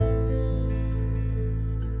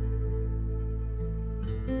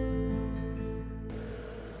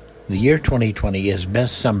The year 2020 is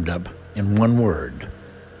best summed up in one word: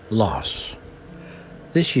 loss.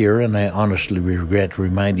 This year, and I honestly regret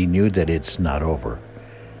reminding you that it's not over,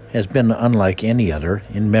 has been unlike any other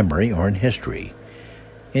in memory or in history.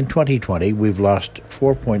 In 2020, we've lost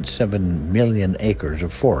 4.7 million acres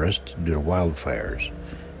of forest due to wildfires,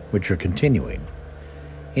 which are continuing.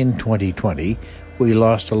 In 2020, we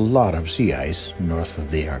lost a lot of sea ice north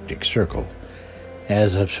of the Arctic Circle.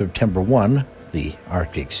 As of September 1, the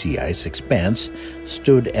Arctic sea ice expanse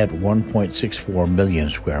stood at 1.64 million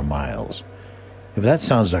square miles. If that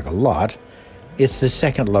sounds like a lot, it's the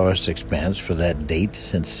second lowest expanse for that date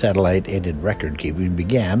since satellite-aided record-keeping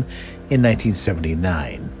began in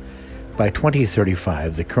 1979. By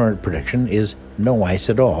 2035, the current prediction is no ice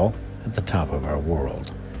at all at the top of our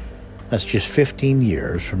world. That's just 15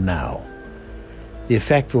 years from now. The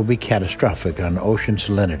effect will be catastrophic on ocean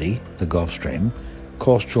salinity, the Gulf Stream,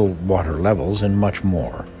 coastal water levels, and much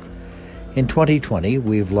more. In 2020,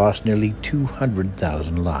 we've lost nearly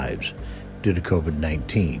 200,000 lives due to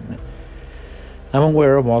COVID-19. I'm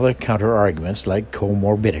aware of all the counter-arguments like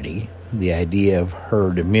comorbidity, the idea of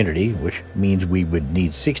herd immunity, which means we would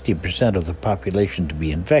need 60% of the population to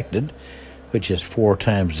be infected, which is 4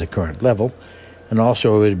 times the current level, and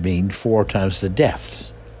also it would mean 4 times the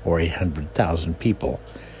deaths, or 800,000 people.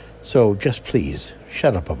 So just please,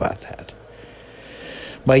 shut up about that.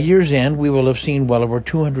 By year's end, we will have seen well over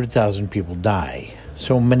 200,000 people die,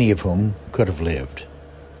 so many of whom could have lived.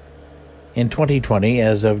 In 2020,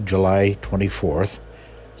 as of July 24th,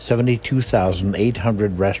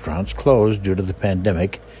 72,800 restaurants closed due to the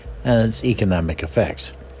pandemic and its economic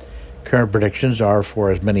effects. Current predictions are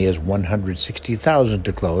for as many as 160,000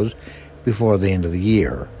 to close before the end of the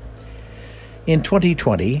year. In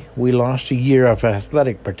 2020, we lost a year of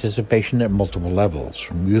athletic participation at multiple levels,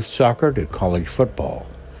 from youth soccer to college football.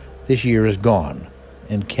 This year is gone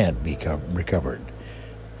and can't be recovered.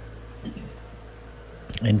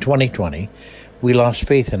 In 2020, we lost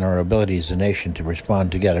faith in our ability as a nation to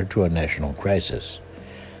respond together to a national crisis.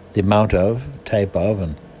 The amount of, type of,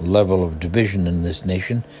 and level of division in this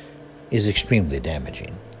nation is extremely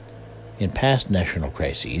damaging. In past national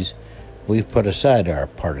crises, we've put aside our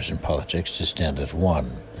partisan politics to stand as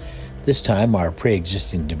one. This time, our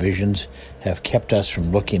pre-existing divisions have kept us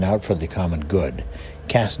from looking out for the common good,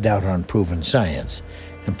 cast doubt on proven science,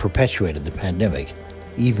 and perpetuated the pandemic,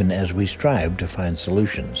 even as we strive to find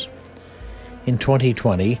solutions. In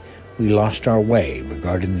 2020, we lost our way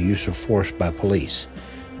regarding the use of force by police.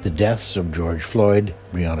 The deaths of George Floyd,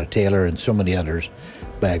 Breonna Taylor, and so many others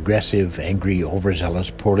by aggressive, angry, overzealous,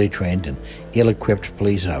 poorly trained, and ill-equipped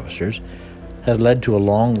police officers has led to a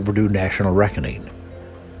long overdue national reckoning.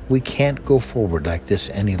 We can't go forward like this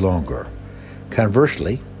any longer.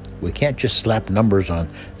 Conversely, we can't just slap numbers on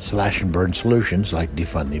slash-and-burn solutions like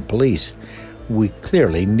defunding police. We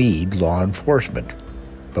clearly need law enforcement,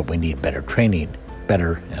 but we need better training,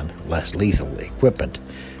 better and less lethal equipment,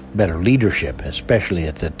 better leadership, especially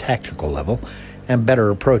at the tactical level, and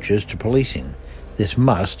better approaches to policing. This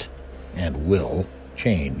must and will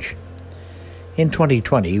change. In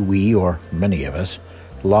 2020, we, or many of us,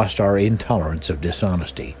 lost our intolerance of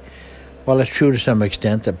dishonesty. While it's true to some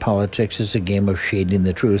extent that politics is a game of shading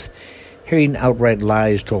the truth, hearing outright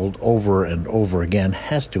lies told over and over again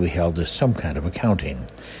has to be held as some kind of accounting.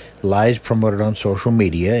 Lies promoted on social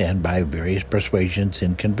media and by various persuasions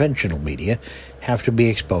in conventional media have to be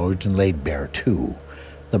exposed and laid bare too.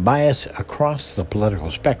 The bias across the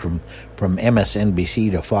political spectrum, from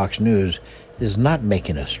MSNBC to Fox News, is not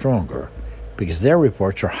making us stronger, because their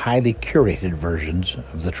reports are highly curated versions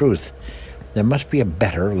of the truth. There must be a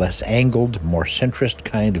better, less angled, more centrist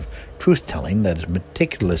kind of truth-telling that is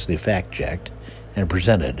meticulously fact-checked and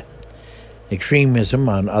presented. Extremism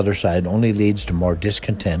on the other side only leads to more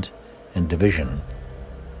discontent and division.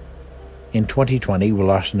 In 2020, we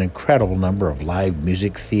lost an incredible number of live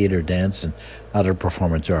music, theater, dance, and other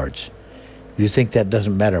performance arts. If you think that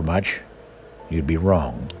doesn't matter much, you'd be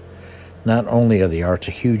wrong. Not only are the arts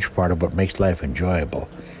a huge part of what makes life enjoyable,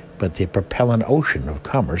 but they propel an ocean of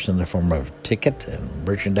commerce in the form of ticket and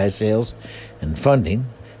merchandise sales and funding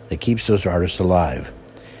that keeps those artists alive.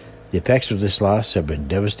 The effects of this loss have been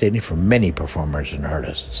devastating for many performers and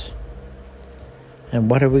artists. And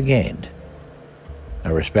what have we gained?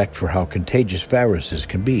 A respect for how contagious viruses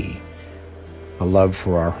can be, a love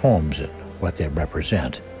for our homes and what they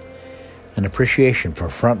represent, an appreciation for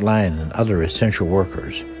frontline and other essential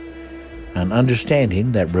workers, an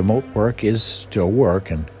understanding that remote work is still work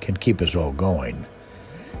and can keep us all going,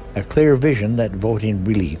 a clear vision that voting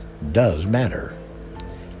really does matter,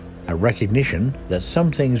 a recognition that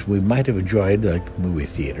some things we might have enjoyed, like movie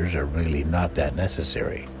theaters, are really not that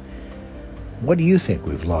necessary, What do you think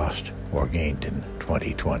we've lost or gained in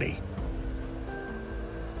 2020?